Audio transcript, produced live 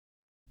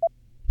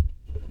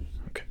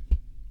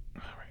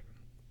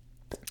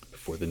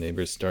before the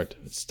neighbors start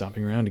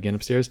stomping around again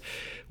upstairs.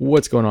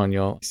 What's going on,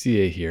 y'all?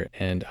 CA here,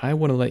 and I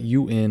want to let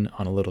you in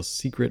on a little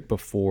secret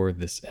before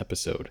this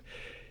episode.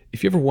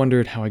 If you ever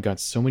wondered how I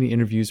got so many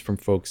interviews from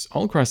folks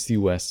all across the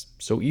US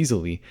so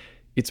easily,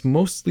 it's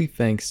mostly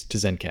thanks to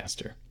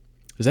Zencastr.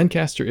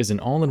 Zencastr is an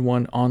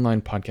all-in-one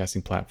online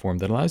podcasting platform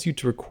that allows you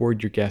to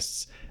record your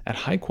guests at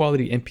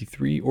high-quality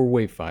MP3 or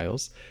WAV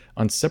files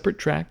on separate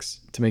tracks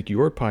to make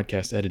your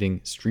podcast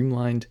editing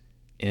streamlined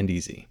and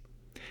easy.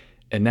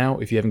 And now,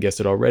 if you haven't guessed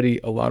it already,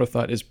 A Lot of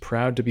Thought is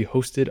proud to be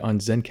hosted on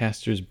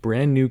Zencastr's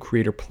brand new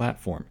creator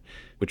platform,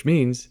 which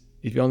means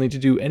if y'all need to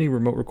do any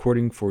remote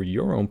recording for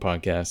your own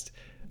podcast,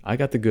 I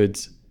got the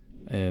goods,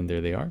 and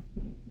there they are.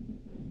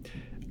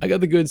 I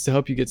got the goods to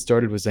help you get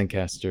started with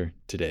Zencastr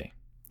today.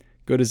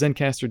 Go to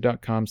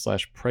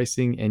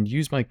zencastr.com/pricing and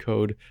use my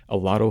code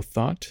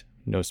ALOTTOTHOUGHT,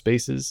 no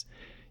spaces.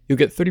 You'll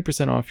get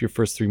 30% off your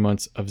first 3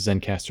 months of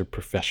Zencastr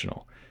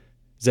Professional.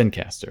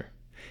 Zencastr.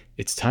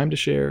 It's time to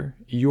share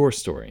your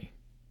story.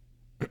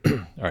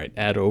 All right,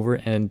 ad over,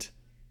 and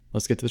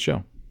let's get to the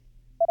show.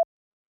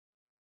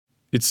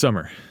 It's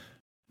summer,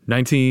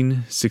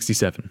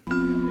 1967.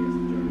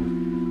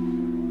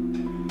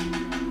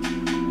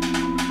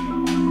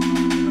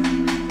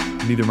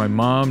 Neither my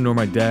mom nor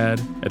my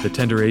dad, at the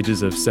tender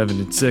ages of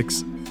 7 and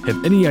 6,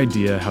 have any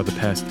idea how the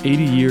past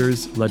 80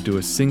 years led to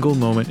a single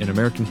moment in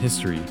American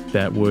history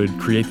that would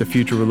create the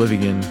future we're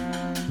living in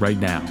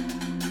right now.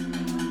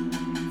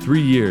 3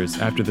 years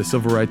after the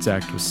Civil Rights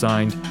Act was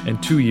signed,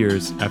 and 2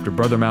 years after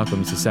Brother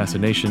Malcolm's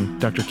assassination,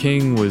 Dr.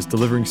 King was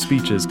delivering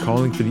speeches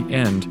calling for the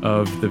end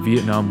of the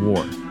Vietnam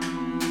War.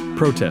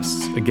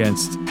 Protests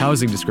against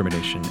housing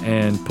discrimination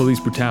and police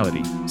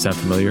brutality, sound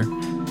familiar?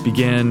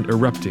 Began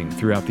erupting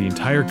throughout the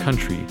entire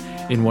country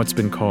in what's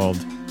been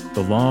called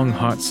the long,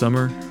 hot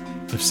summer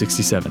of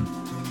 '67.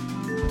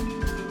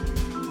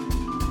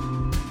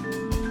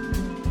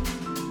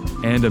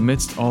 And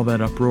amidst all that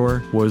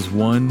uproar was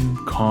one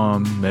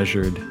calm,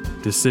 measured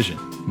decision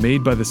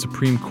made by the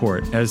Supreme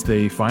Court as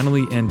they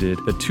finally ended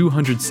the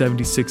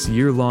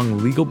 276-year-long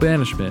legal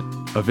banishment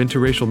of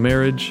interracial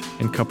marriage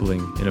and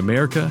coupling in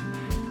America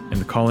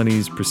and the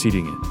colonies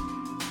preceding it.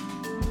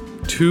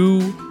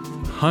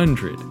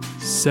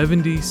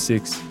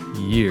 276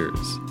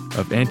 years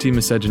of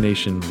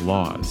anti-miscegenation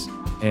laws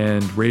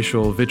and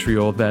racial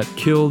vitriol that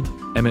killed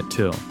Emmett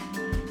Till.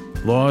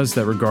 Laws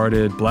that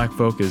regarded black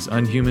folk as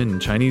unhuman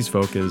and Chinese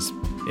folk as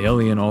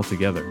alien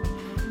altogether.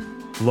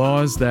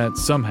 Laws that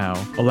somehow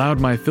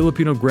allowed my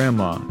Filipino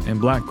grandma and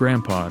black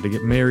grandpa to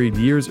get married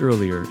years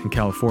earlier in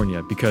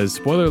California because,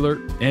 spoiler alert,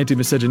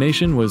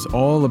 anti-miscegenation was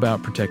all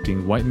about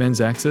protecting white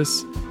men's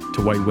access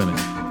to white women.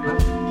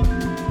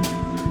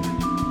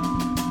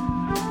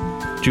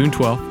 June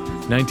 12,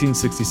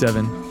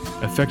 1967,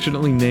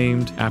 affectionately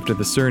named after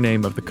the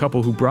surname of the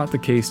couple who brought the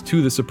case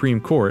to the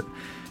Supreme Court,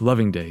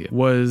 Loving Day,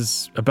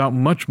 was about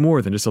much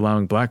more than just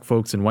allowing black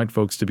folks and white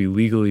folks to be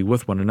legally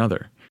with one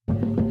another.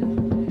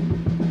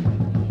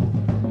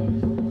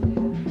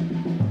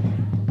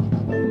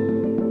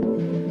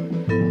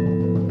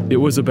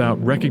 It was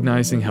about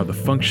recognizing how the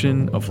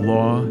function of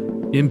law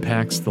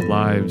impacts the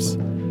lives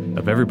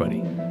of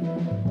everybody.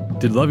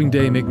 Did Loving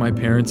Day make my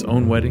parents'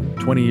 own wedding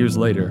 20 years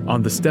later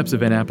on the steps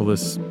of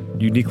Annapolis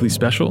uniquely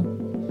special?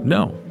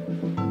 No,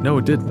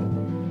 it didn't.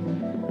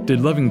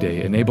 Did Loving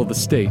Day enable the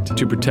state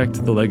to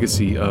protect the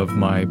legacy of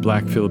my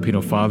black Filipino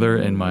father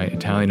and my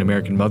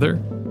Italian-American mother?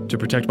 To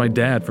protect my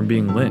dad from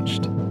being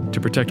lynched?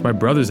 To protect my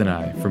brothers and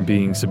I from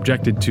being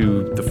subjected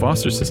to the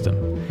foster system?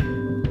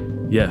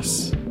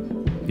 Yes,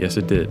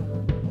 it did.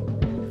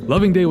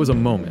 Loving Day was a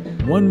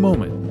moment, one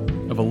moment,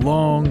 of a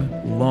long,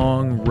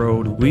 long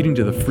road leading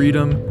to the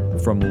freedom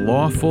from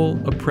lawful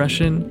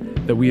oppression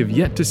that we have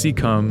yet to see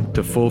come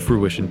to full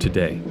fruition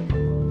today.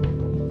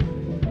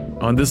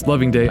 On this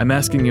Loving Day, I'm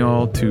asking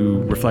y'all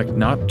to reflect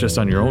not just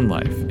on your own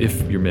life,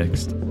 if you're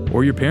mixed,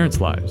 or your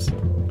parents' lives,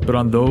 but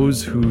on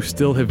those who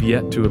still have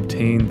yet to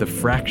obtain the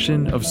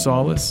fraction of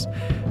solace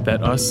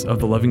that us of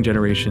the loving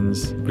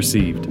generations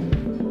received.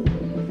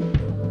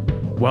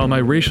 While my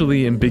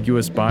racially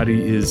ambiguous body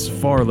is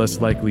far less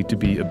likely to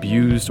be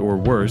abused or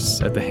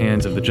worse at the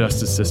hands of the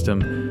justice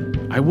system,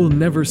 I will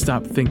never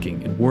stop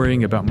thinking and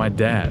worrying about my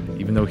dad,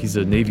 even though he's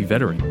a Navy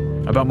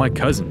veteran, about my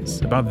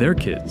cousins, about their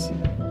kids.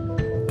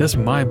 That's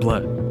my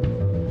blood,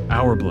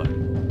 our blood,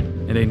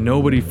 and ain't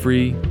nobody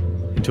free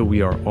until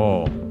we are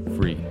all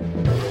free.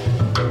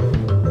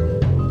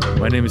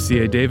 My name is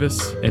C.A.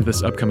 Davis, and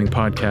this upcoming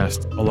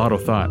podcast, A Lot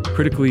of Thought,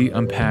 critically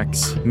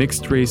unpacks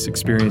mixed-race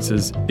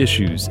experiences,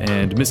 issues,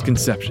 and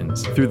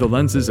misconceptions through the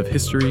lenses of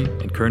history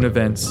and current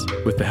events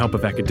with the help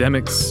of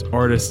academics,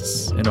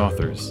 artists, and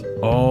authors,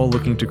 all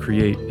looking to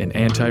create an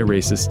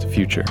anti-racist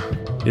future.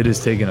 It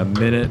has taken a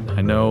minute,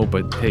 I know,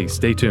 but hey,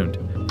 stay tuned.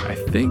 I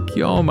think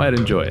y'all might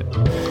enjoy it.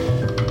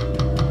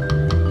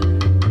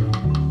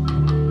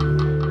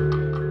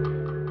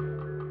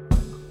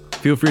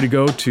 Feel free to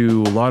go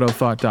to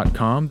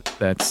lattothought.com.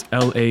 That's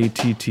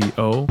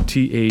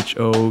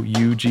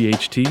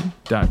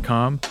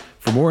LATTOTHOUGHT.com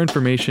for more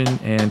information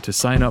and to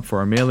sign up for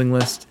our mailing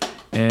list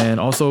And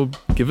also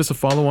give us a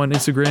follow on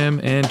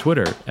Instagram and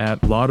Twitter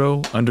at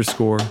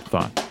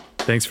LATTO_thought.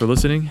 Thanks for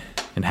listening,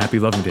 and happy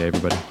Loving Day,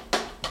 everybody.